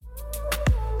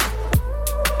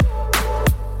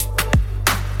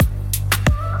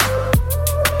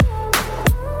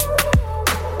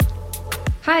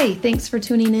Hi, thanks for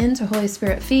tuning in to Holy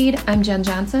Spirit Feed. I'm Jen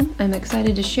Johnson. I'm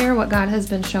excited to share what God has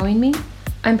been showing me.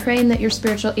 I'm praying that your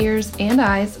spiritual ears and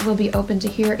eyes will be open to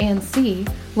hear and see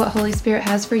what Holy Spirit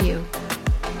has for you.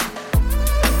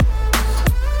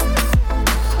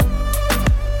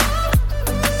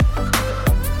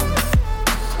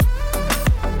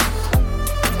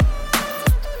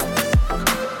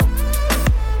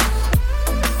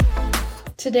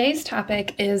 Today's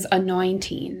topic is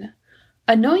anointing.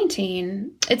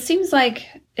 Anointing, it seems like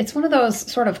it's one of those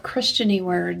sort of Christian-y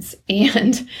words,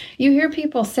 and you hear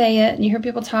people say it and you hear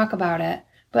people talk about it,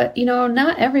 but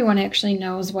not everyone actually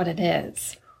knows what it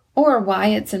is or why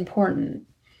it's important.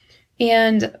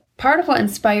 And part of what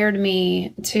inspired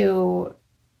me to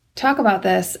talk about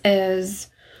this is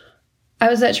I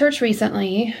was at church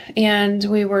recently and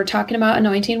we were talking about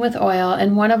anointing with oil,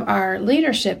 and one of our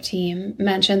leadership team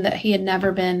mentioned that he had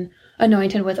never been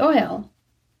anointed with oil.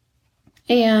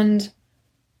 And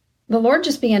the Lord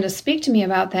just began to speak to me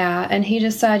about that. And he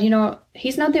just said,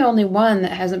 he's not the only one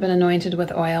that hasn't been anointed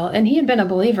with oil. And he had been a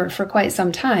believer for quite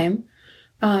some time.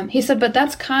 He said, but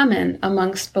that's common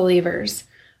amongst believers.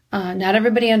 Not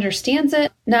everybody understands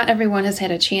it. Not everyone has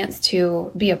had a chance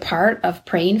to be a part of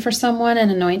praying for someone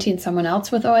and anointing someone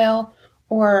else with oil,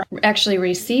 or actually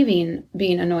receiving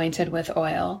being anointed with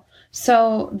oil.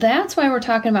 So that's why we're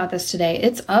talking about this today.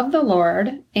 It's of the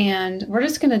Lord, and we're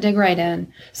just going to dig right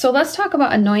in. So let's talk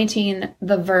about anointing,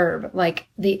 the verb, like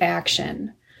the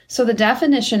action. So the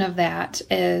definition of that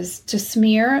is to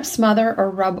smear, smother,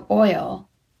 or rub oil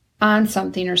on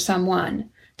something or someone,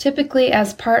 typically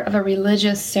as part of a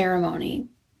religious ceremony.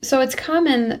 So it's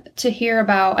common to hear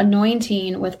about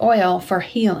anointing with oil for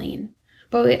healing,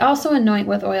 but we also anoint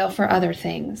with oil for other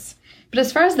things. But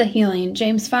as far as the healing,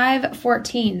 James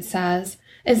 5:14 says,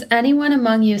 "Is anyone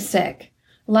among you sick?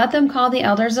 Let them call the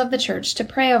elders of the church to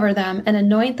pray over them and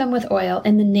anoint them with oil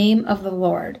in the name of the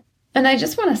Lord." And I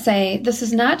just want to say, this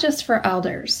is not just for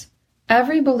elders.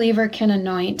 Every believer can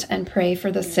anoint and pray for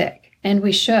the sick, and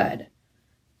we should.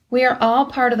 We are all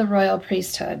part of the royal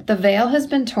priesthood. The veil has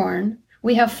been torn.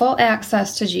 We have full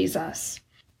access to Jesus.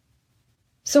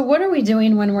 So what are we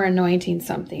doing when we're anointing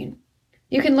something?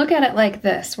 You can look at it like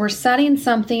this. We're setting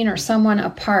something or someone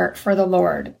apart for the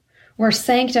Lord. We're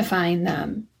sanctifying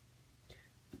them.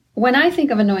 When I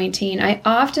think of anointing, I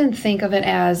often think of it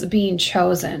as being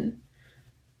chosen.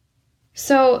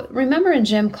 So remember in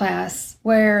gym class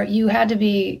where you had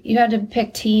to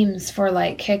pick teams for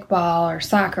like kickball or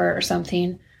soccer or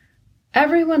something.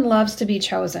 Everyone loves to be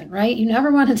chosen, right? You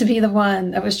never wanted to be the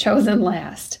one that was chosen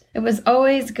last. It was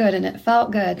always good and it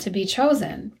felt good to be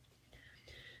chosen.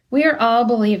 We are all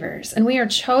believers, and we are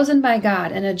chosen by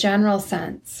God in a general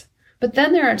sense. But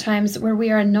then there are times where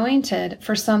we are anointed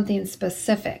for something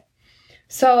specific.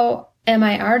 So, am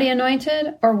I already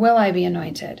anointed, or will I be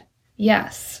anointed?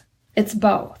 Yes, it's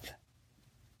both.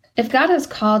 If God has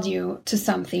called you to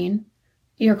something,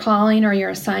 your calling or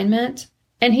your assignment,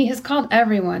 and He has called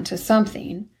everyone to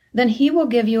something, then He will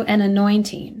give you an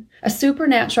anointing, a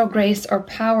supernatural grace or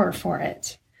power for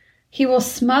it. He will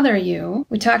smother you.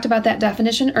 We talked about that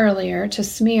definition earlier, to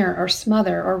smear or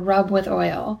smother or rub with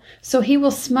oil. So He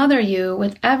will smother you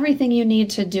with everything you need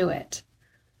to do it.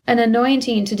 An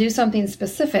anointing to do something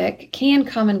specific can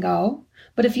come and go,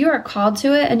 but if you are called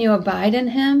to it and you abide in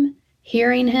Him,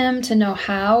 hearing Him to know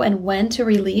how and when to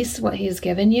release what He has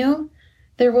given you,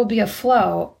 there will be a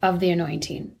flow of the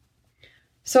anointing.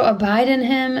 So abide in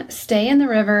Him, stay in the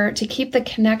river to keep the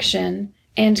connection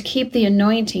and keep the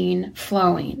anointing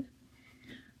flowing.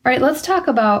 All right, let's talk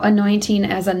about anointing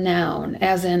as a noun,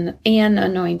 as in an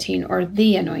anointing or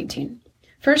the anointing.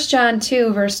 1 John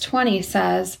 2, verse 20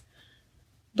 says,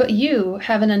 "But you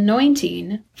have an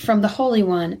anointing from the Holy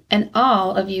One, and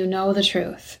all of you know the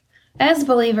truth." As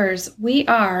believers, we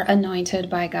are anointed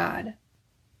by God.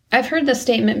 I've heard this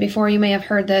statement before. You may have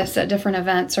heard this at different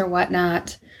events or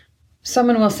whatnot.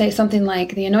 Someone will say something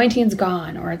like, "The anointing's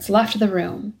gone," or "It's left the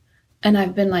room." And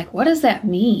I've been like, what does that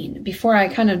mean? Before I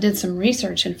kind of did some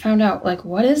research and found out, like,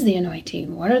 what is the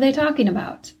anointing? What are they talking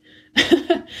about?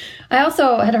 I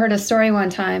also had heard a story one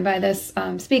time by this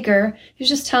speaker. He was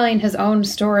just telling his own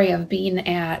story of being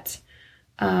at,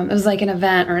 it was like an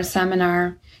event or a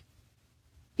seminar.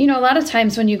 A lot of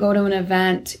times when you go to an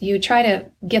event, you try to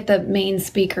get the main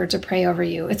speaker to pray over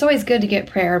you. It's always good to get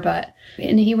prayer,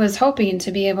 and he was hoping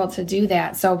to be able to do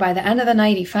that. So by the end of the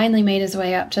night, he finally made his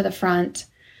way up to the front.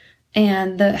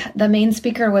 And the main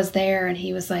speaker was there, and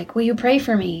he was like, "Will you pray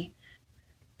for me?"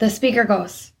 The speaker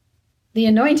goes, "The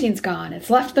anointing's gone. It's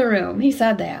left the room." He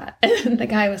said that. And the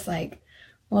guy was like,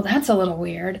 "Well, that's a little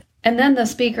weird." And then the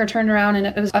speaker turned around, and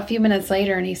it was a few minutes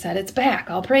later, and he said, "It's back.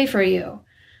 I'll pray for you."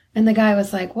 And the guy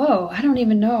was like, whoa, I don't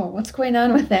even know what's going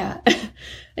on with that.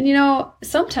 And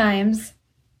sometimes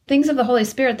things of the Holy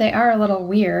Spirit, they are a little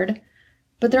weird,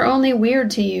 but they're only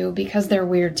weird to you because they're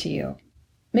weird to you.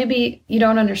 Maybe you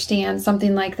don't understand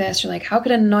something like this. You're like, how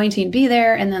could an anointing be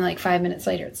there? And then like 5 minutes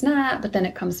later, it's not, but then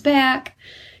it comes back.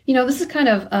 This is kind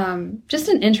of just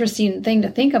an interesting thing to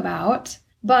think about.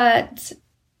 But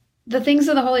the things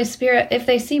of the Holy Spirit, if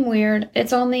they seem weird,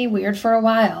 it's only weird for a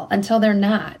while until they're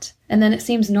not. And then it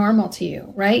seems normal to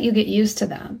you, right? You get used to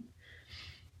them.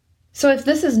 So if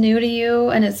this is new to you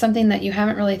and it's something that you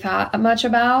haven't really thought much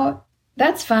about,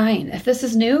 that's fine. If this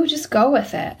is new, just go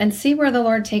with it and see where the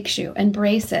Lord takes you.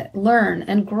 Embrace it, learn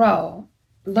and grow.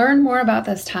 Learn more about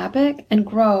this topic and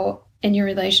grow in your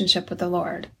relationship with the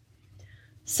Lord.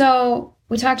 So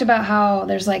we talked about how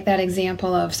there's like that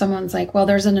example of someone's like, well,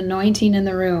 there's an anointing in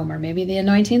the room, or maybe the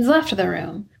anointing's left the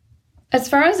room. As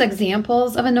far as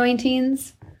examples of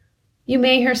anointings, you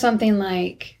may hear something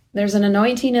like, there's an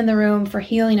anointing in the room for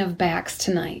healing of backs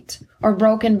tonight, or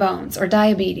broken bones, or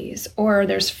diabetes, or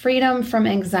there's freedom from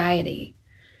anxiety.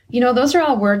 Those are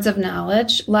all words of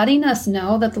knowledge, letting us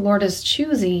know that the Lord is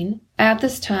choosing at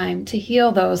this time to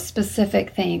heal those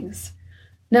specific things.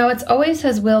 Now, it's always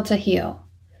His will to heal,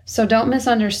 so don't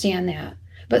misunderstand that.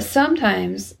 But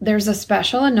sometimes there's a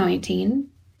special anointing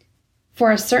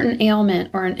for a certain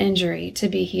ailment or an injury to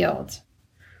be healed.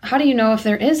 How do you know if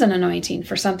there is an anointing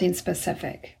for something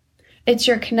specific? It's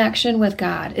your connection with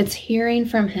God. It's hearing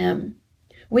from Him.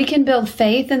 We can build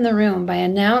faith in the room by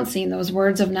announcing those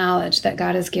words of knowledge that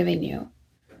God is giving you.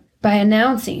 By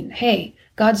announcing, hey,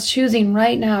 God's choosing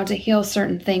right now to heal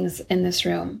certain things in this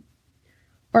room.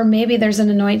 Or maybe there's an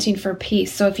anointing for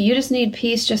peace. So if you just need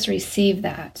peace, just receive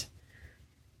that.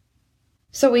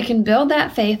 So we can build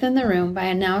that faith in the room by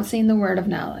announcing the word of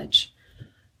knowledge.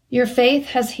 Your faith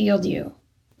has healed you.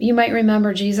 You might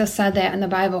remember Jesus said that in the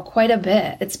Bible quite a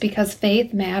bit. It's because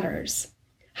faith matters.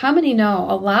 How many know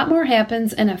a lot more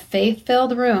happens in a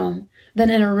faith-filled room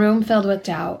than in a room filled with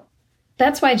doubt?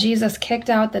 That's why Jesus kicked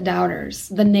out the doubters,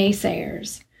 the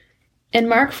naysayers. In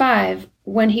Mark 5,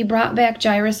 when He brought back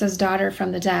Jairus' daughter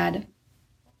from the dead,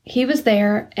 He was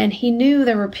there and He knew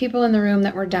there were people in the room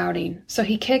that were doubting. So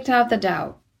He kicked out the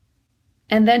doubt.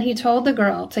 And then He told the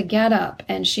girl to get up,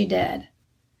 and she did.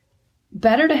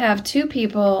 Better to have two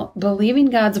people believing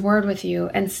God's word with you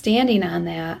and standing on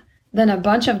that than a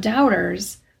bunch of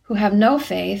doubters who have no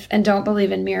faith and don't believe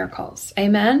in miracles.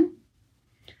 Amen?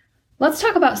 Let's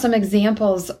talk about some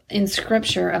examples in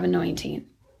Scripture of anointing.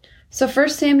 So 1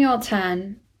 Samuel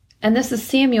 10, and this is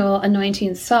Samuel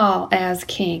anointing Saul as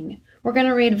king. We're going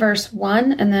to read verse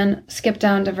 1 and then skip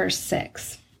down to verse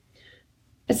 6.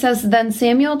 It says, Then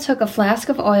Samuel took a flask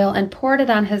of oil and poured it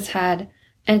on his head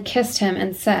and kissed him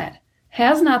and said,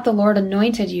 Has not the Lord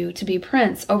anointed you to be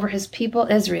prince over His people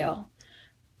Israel?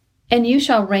 And you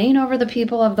shall reign over the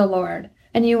people of the Lord,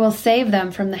 and you will save them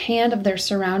from the hand of their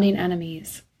surrounding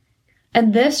enemies.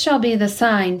 And this shall be the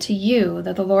sign to you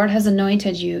that the Lord has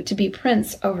anointed you to be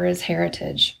prince over His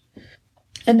heritage.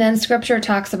 And then Scripture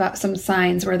talks about some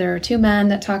signs where there are 2 men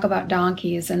that talk about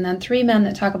donkeys, and then 3 men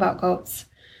that talk about goats.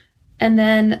 And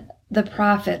then the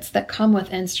prophets that come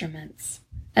with instruments.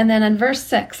 And then in verse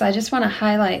 6, I just want to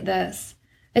highlight this.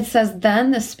 It says,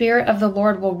 Then the Spirit of the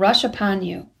Lord will rush upon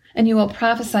you, and you will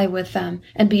prophesy with them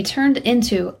and be turned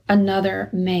into another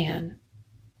man.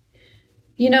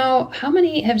 How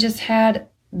many have just had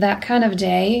that kind of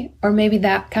day, or maybe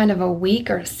that kind of a week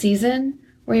or a season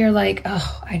where you're like,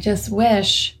 oh, I just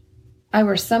wish I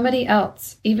were somebody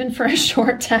else, even for a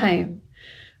short time,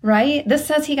 right? This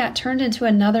says he got turned into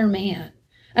another man.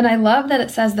 And I love that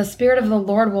it says the Spirit of the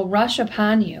Lord will rush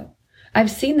upon you. I've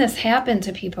seen this happen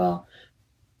to people,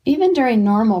 even during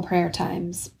normal prayer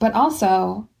times, but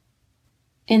also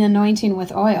in anointing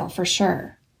with oil, for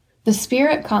sure. The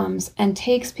Spirit comes and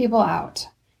takes people out.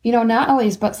 Not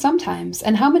always, but sometimes.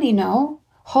 And how many know?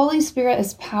 Holy Spirit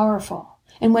is powerful.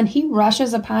 And when He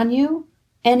rushes upon you,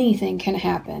 anything can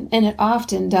happen. And it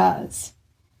often does.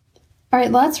 All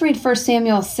right, let's read 1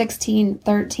 Samuel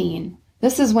 16:13.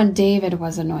 This is when David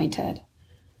was anointed.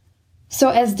 So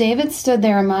as David stood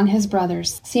there among his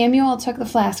brothers, Samuel took the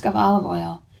flask of olive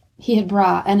oil he had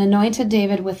brought and anointed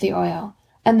David with the oil.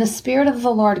 And the Spirit of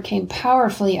the Lord came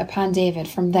powerfully upon David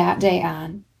from that day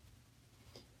on.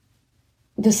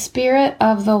 The Spirit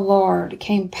of the Lord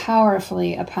came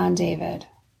powerfully upon David.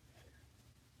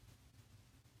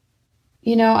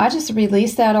 I just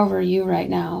release that over you right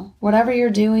now. Whatever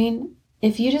you're doing,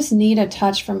 if you just need a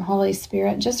touch from Holy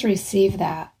Spirit, just receive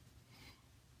that.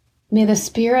 May the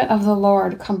Spirit of the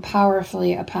Lord come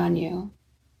powerfully upon you.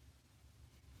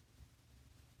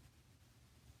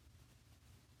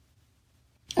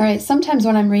 All right, sometimes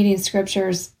when I'm reading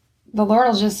scriptures, the Lord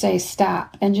will just say,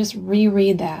 stop, and just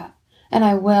reread that. And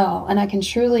I will, and I can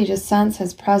truly just sense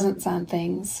his presence on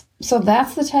things. So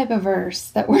that's the type of verse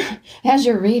that as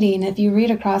you're reading, if you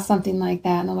read across something like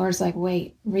that and the Lord's like,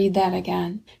 wait, read that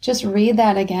again. Just read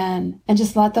that again and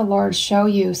just let the Lord show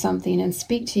you something and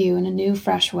speak to you in a new,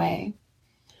 fresh way.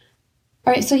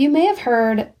 All right, so you may have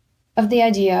heard of the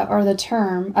idea or the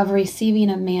term of receiving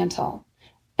a mantle.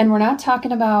 And we're not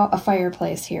talking about a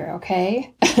fireplace here,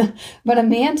 okay? But a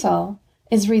mantle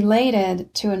is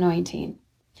related to anointing.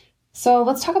 So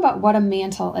let's talk about what a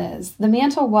mantle is. The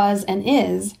mantle was and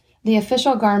is the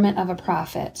official garment of a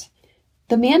prophet.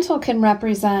 The mantle can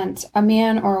represent a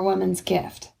man or a woman's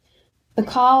gift, the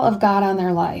call of God on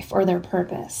their life or their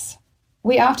purpose.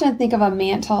 We often think of a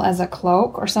mantle as a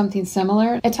cloak or something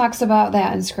similar. It talks about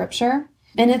that in Scripture.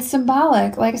 And it's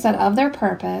symbolic, like I said, of their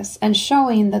purpose and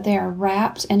showing that they are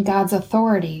wrapped in God's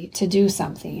authority to do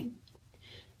something.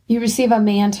 You receive a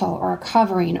mantle or a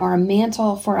covering or a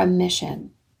mantle for a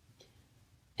mission.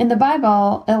 In the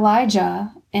Bible,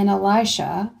 Elijah and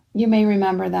Elisha, you may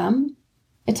remember them.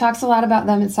 It talks a lot about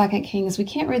them in 2 Kings. We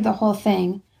can't read the whole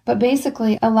thing, but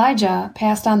basically Elijah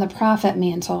passed on the prophet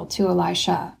mantle to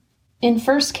Elisha. In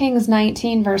 1 Kings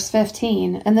 19, verse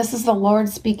 15, and this is the Lord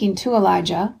speaking to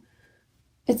Elijah,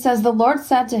 it says, "The Lord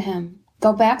said to him,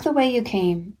 'Go back the way you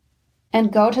came,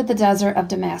 and go to the desert of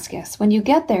Damascus. When you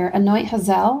get there, anoint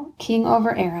Hazael, king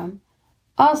over Aram.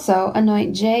 Also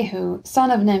anoint Jehu,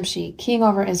 son of Nimshi, king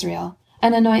over Israel,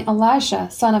 and anoint Elisha,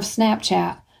 son of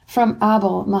Snapchat, from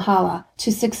Abel Mahala,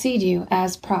 to succeed you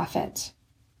as prophet.'"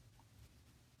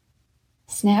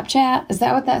 Snapchat? Is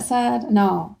that what that said?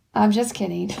 No, I'm just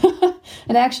kidding.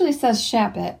 It actually says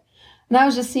Shapit, and I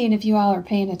was just seeing if you all are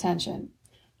paying attention.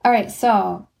 All right,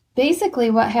 so basically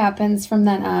what happens from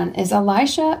then on is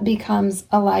Elisha becomes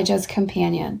Elijah's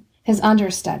companion, his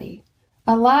understudy.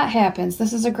 A lot happens.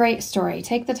 This is a great story.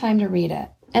 Take the time to read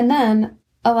it. And then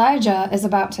Elijah is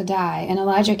about to die, and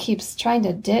Elijah keeps trying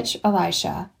to ditch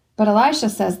Elisha. But Elisha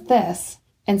says this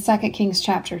in 2 Kings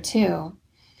chapter 2.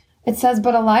 It says,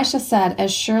 "But Elisha said,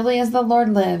 'As surely as the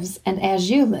Lord lives, and as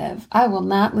you live, I will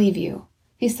not leave you.'"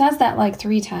 He says that like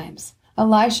 3 times.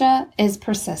 Elisha is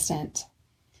persistent.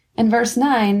 In verse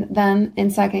 9, then,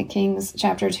 in 2 Kings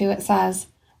chapter 2, it says,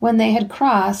 "When they had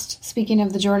crossed," speaking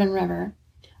of the Jordan River,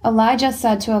 "Elijah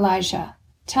said to Elisha,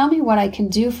 'Tell me what I can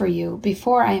do for you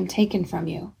before I am taken from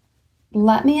you.'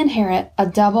 'Let me inherit a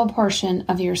double portion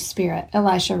of your spirit,'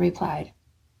 Elisha replied."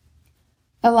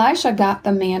 Elisha got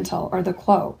the mantle or the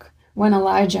cloak when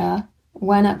Elijah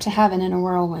went up to heaven in a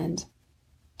whirlwind.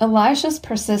 Elisha's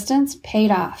persistence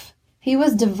paid off. He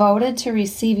was devoted to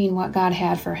receiving what God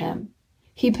had for him.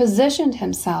 He positioned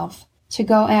himself to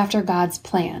go after God's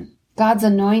plan, God's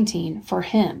anointing for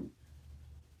him.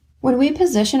 When we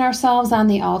position ourselves on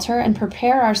the altar and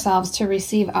prepare ourselves to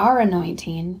receive our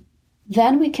anointing,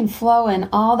 then we can flow in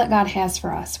all that God has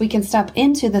for us. We can step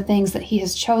into the things that he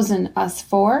has chosen us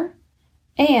for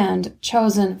and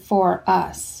chosen for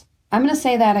us. I'm going to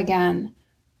say that again.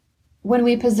 When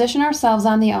we position ourselves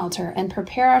on the altar and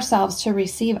prepare ourselves to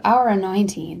receive our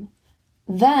anointing,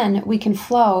 then we can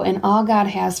flow in all God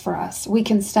has for us. We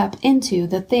can step into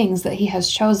the things that he has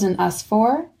chosen us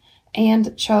for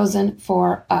and chosen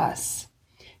for us.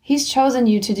 He's chosen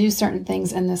you to do certain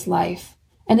things in this life,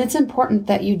 and it's important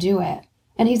that you do it.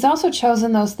 And he's also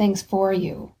chosen those things for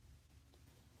you.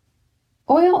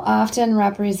 Oil often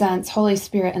represents Holy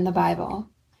Spirit in the Bible.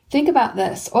 Think about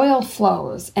this. Oil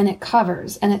flows, and it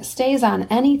covers, and it stays on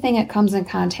anything it comes in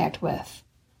contact with.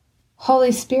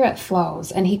 Holy Spirit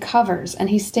flows, and he covers, and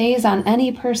he stays on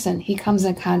any person he comes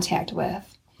in contact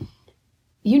with.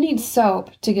 You need soap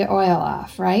to get oil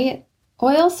off, right?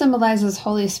 Oil symbolizes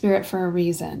Holy Spirit for a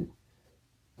reason.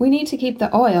 We need to keep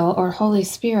the oil or Holy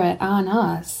Spirit on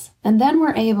us, and then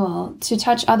we're able to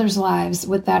touch others' lives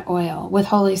with that oil, with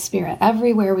Holy Spirit,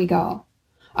 everywhere we go.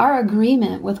 Our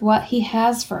agreement with what he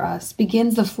has for us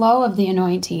begins the flow of the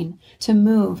anointing to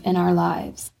move in our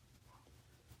lives.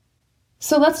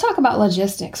 So let's talk about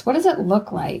logistics. What does it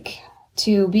look like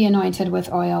to be anointed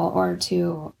with oil or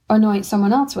to anoint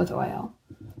someone else with oil?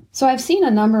 So I've seen a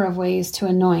number of ways to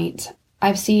anoint.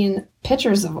 I've seen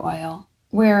pitchers of oil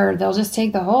where they'll just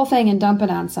take the whole thing and dump it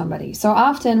on somebody. So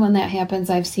often when that happens,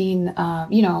 I've seen,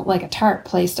 like a tarp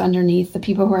placed underneath the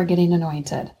people who are getting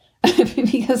anointed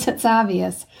because it's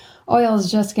obvious oil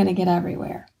is just going to get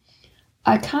everywhere.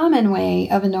 A common way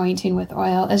of anointing with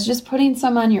oil is just putting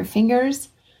some on your fingers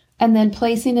and then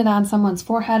placing it on someone's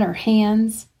forehead or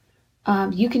hands.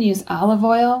 You can use olive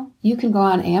oil. You can go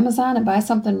on Amazon and buy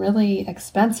something really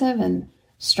expensive and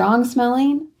strong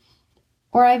smelling.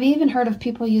 Or I've even heard of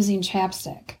people using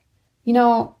chapstick. You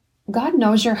know, God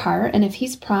knows your heart, and if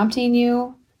He's prompting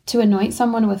you to anoint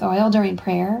someone with oil during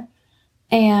prayer,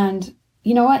 and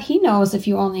you know what? He knows if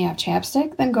you only have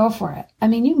chapstick, then go for it. I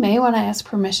mean, you may want to ask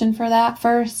permission for that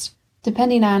first,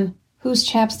 depending on whose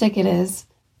chapstick it is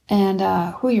and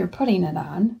who you're putting it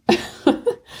on.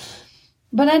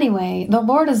 But anyway, the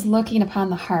Lord is looking upon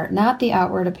the heart, not the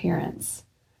outward appearance.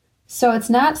 So it's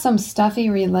not some stuffy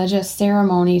religious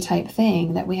ceremony type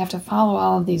thing that we have to follow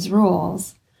all of these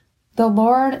rules. The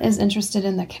Lord is interested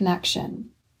in the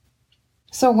connection.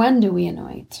 So when do we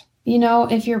anoint? You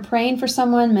know, if you're praying for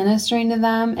someone, ministering to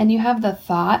them, and you have the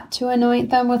thought to anoint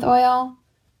them with oil,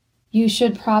 you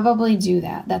should probably do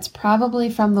that. That's probably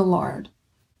from the Lord.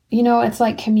 You know, it's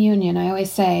like communion. I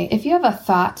always say, if you have a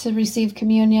thought to receive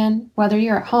communion, whether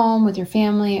you're at home with your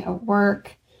family, at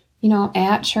work, you know,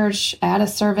 at church, at a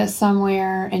service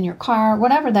somewhere, in your car,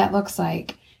 whatever that looks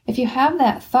like, if you have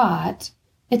that thought,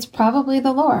 it's probably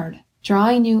the Lord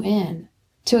drawing you in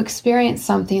to experience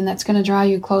something that's going to draw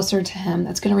you closer to Him,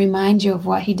 that's going to remind you of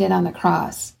what He did on the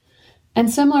cross. And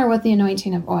similar with the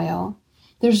anointing of oil,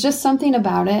 there's just something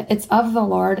about it. It's of the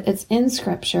Lord. It's in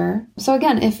Scripture. So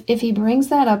again, if He brings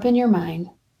that up in your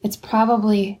mind, it's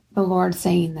probably the Lord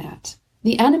saying that.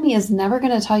 The enemy is never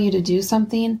going to tell you to do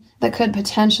something that could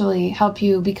potentially help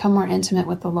you become more intimate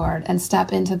with the Lord and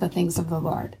step into the things of the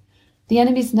Lord. The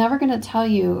enemy's never going to tell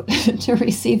you to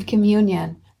receive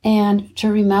communion and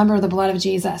to remember the blood of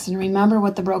Jesus and remember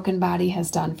what the broken body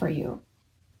has done for you.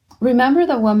 Remember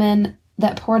the woman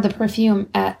that poured the perfume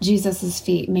at Jesus'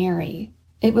 feet, Mary.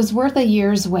 It was worth a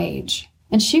year's wage,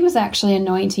 and she was actually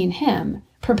anointing Him,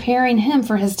 preparing Him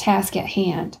for His task at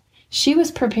hand. She was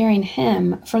preparing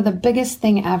Him for the biggest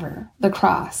thing ever, the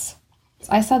cross.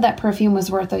 I said that perfume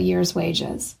was worth a year's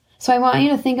wages. So I want you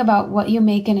to think about what you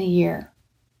make in a year.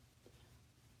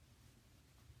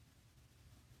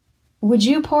 Would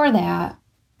you pour that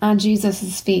on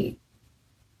Jesus' feet?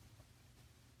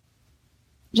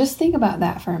 Just think about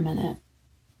that for a minute.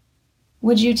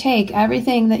 Would you take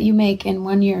everything that you make in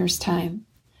 1 year's time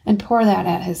and pour that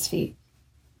at His feet?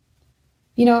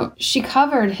 You know, she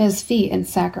covered His feet in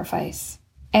sacrifice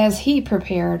as He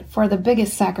prepared for the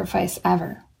biggest sacrifice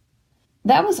ever.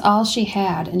 That was all she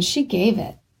had, and she gave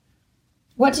it.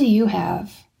 What do you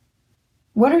have?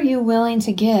 What are you willing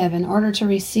to give in order to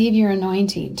receive your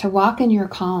anointing, to walk in your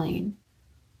calling?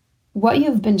 What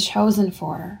you've been chosen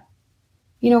for?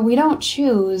 You know, we don't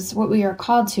choose what we are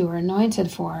called to or anointed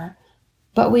for,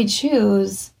 but we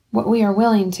choose what we are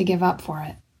willing to give up for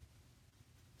it.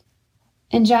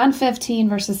 In John 15,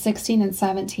 verses 16 and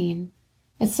 17,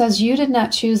 it says, "You did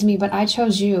not choose me, but I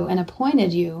chose you and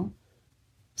appointed you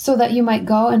so that you might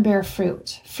go and bear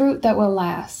fruit, fruit that will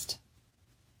last.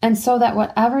 And so that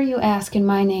whatever you ask in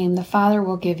my name, the Father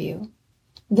will give you.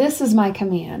 This is my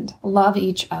command, love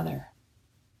each other."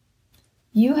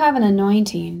 You have an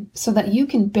anointing so that you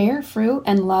can bear fruit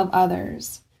and love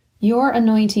others. Your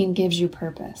anointing gives you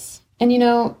purpose. And you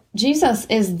know, Jesus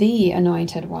is the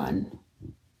anointed one.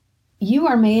 You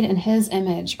are made in His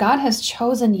image. God has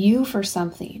chosen you for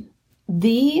something.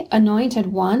 The anointed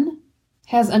one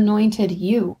has anointed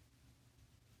you.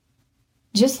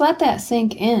 Just let that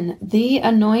sink in. The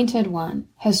anointed one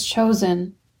has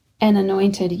chosen and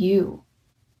anointed you.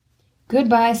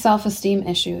 Goodbye self-esteem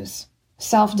issues,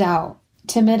 self-doubt,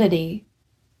 timidity.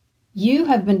 You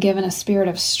have been given a spirit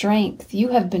of strength. You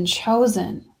have been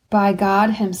chosen by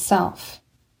God Himself.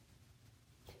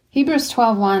 Hebrews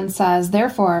 12:1 says,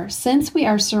 "Therefore, since we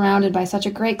are surrounded by such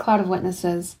a great cloud of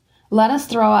witnesses, let us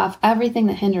throw off everything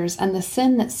that hinders and the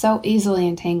sin that so easily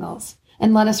entangles,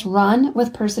 and let us run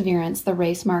with perseverance the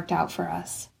race marked out for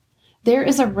us." There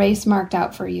is a race marked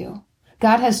out for you.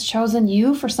 God has chosen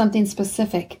you for something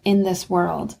specific in this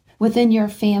world, within your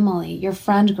family, your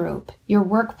friend group, your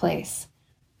workplace.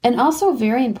 And also,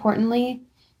 very importantly,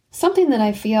 something that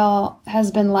I feel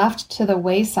has been left to the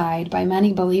wayside by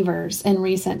many believers in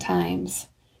recent times.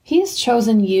 He has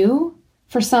chosen you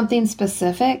for something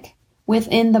specific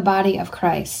within the body of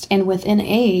Christ and within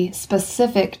a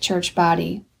specific church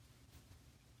body.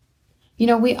 You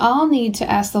know, we all need to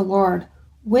ask the Lord,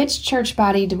 which church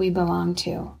body do we belong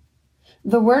to?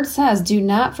 The Word says, do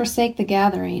not forsake the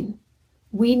gathering.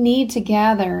 We need to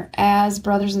gather as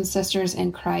brothers and sisters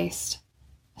in Christ.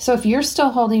 So if you're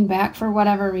still holding back for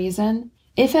whatever reason,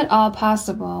 if at all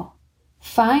possible,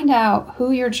 find out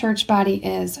who your church body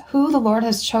is, who the Lord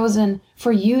has chosen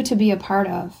for you to be a part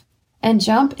of, and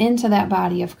jump into that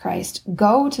body of Christ.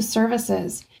 Go to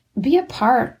services. Be a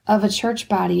part of a church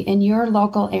body in your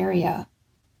local area.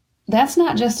 That's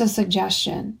not just a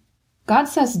suggestion. God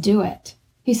says do it.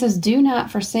 He says, do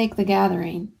not forsake the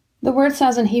gathering. The word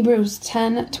says in Hebrews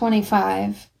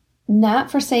 10:25,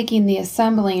 not forsaking the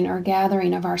assembling or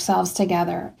gathering of ourselves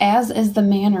together, as is the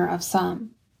manner of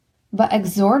some, but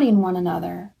exhorting one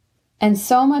another, and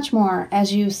so much more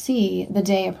as you see the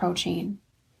day approaching.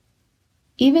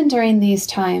 Even during these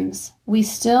times, we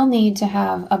still need to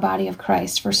have a body of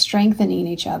Christ for strengthening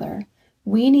each other.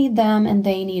 We need them and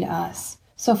they need us.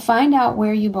 So find out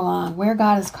where you belong, where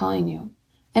God is calling you,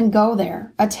 and go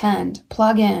there, attend,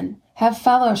 plug in, have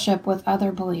fellowship with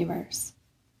other believers.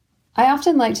 I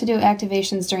often like to do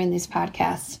activations during these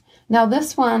podcasts. Now,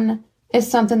 this one is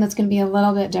something that's going to be a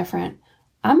little bit different.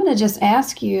 I'm going to just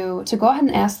ask you to go ahead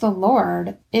and ask the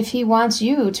Lord if He wants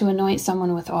you to anoint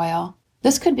someone with oil.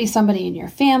 This could be somebody in your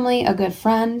family, a good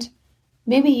friend.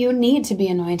 Maybe you need to be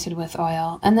anointed with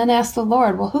oil, and then ask the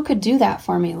Lord, well, who could do that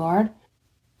for me, Lord?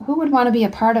 Who would want to be a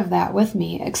part of that with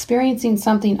me, experiencing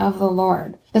something of the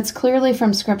Lord that's clearly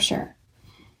from Scripture?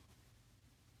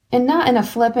 And not in a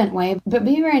flippant way, but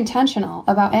be very intentional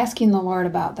about asking the Lord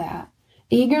about that.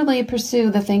 Eagerly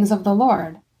pursue the things of the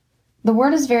Lord. The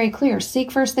word is very clear.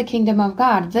 Seek first the kingdom of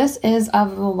God. This is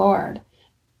of the Lord.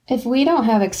 If we don't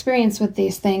have experience with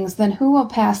these things, then who will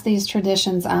pass these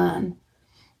traditions on?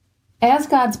 As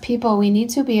God's people, we need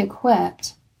to be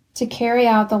equipped to carry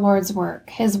out the Lord's work,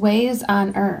 His ways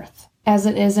on earth, as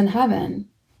it is in heaven.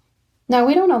 Now,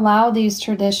 we don't allow these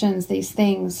traditions, these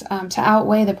things, to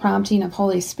outweigh the prompting of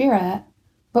Holy Spirit,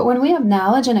 but when we have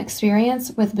knowledge and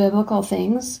experience with biblical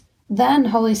things, then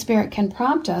Holy Spirit can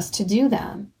prompt us to do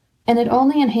them, and it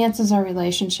only enhances our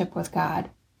relationship with God.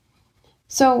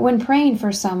 So when praying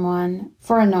for someone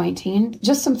for anointing,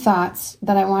 just some thoughts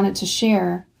that I wanted to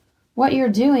share. What you're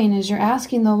doing is you're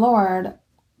asking the Lord,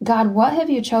 God, what have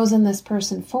you chosen this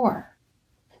person for?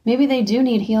 Maybe they do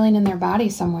need healing in their body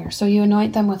somewhere, so you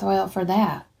anoint them with oil for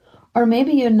that. Or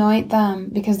maybe you anoint them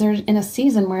because they're in a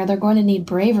season where they're going to need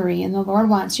bravery, and the Lord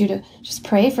wants you to just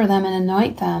pray for them and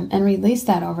anoint them and release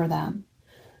that over them.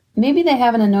 Maybe they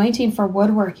have an anointing for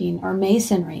woodworking or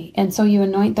masonry, and so you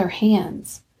anoint their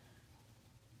hands.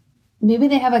 Maybe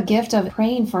they have a gift of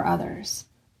praying for others.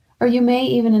 Or you may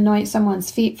even anoint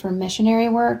someone's feet for missionary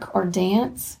work or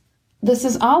dance. This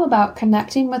is all about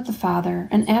connecting with the Father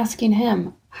and asking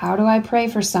Him, how do I pray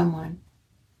for someone?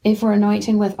 If we're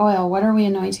anointing with oil, what are we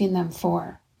anointing them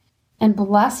for? And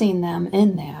blessing them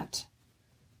in that.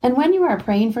 And when you are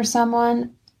praying for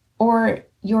someone, or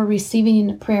you're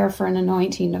receiving prayer for an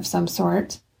anointing of some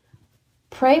sort,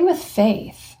 pray with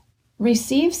faith.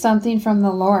 Receive something from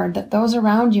the Lord that those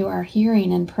around you are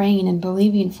hearing and praying and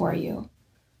believing for you.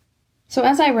 So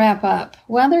as I wrap up,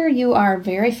 whether you are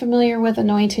very familiar with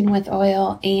anointing with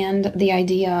oil and the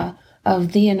idea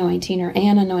of the anointing or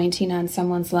an anointing on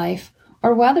someone's life,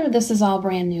 or whether this is all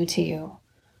brand new to you,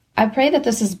 I pray that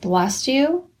this has blessed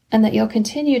you and that you'll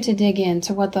continue to dig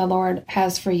into what the Lord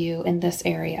has for you in this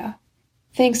area.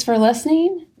 Thanks for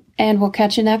listening, and we'll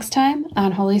catch you next time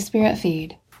on Holy Spirit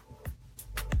Feed.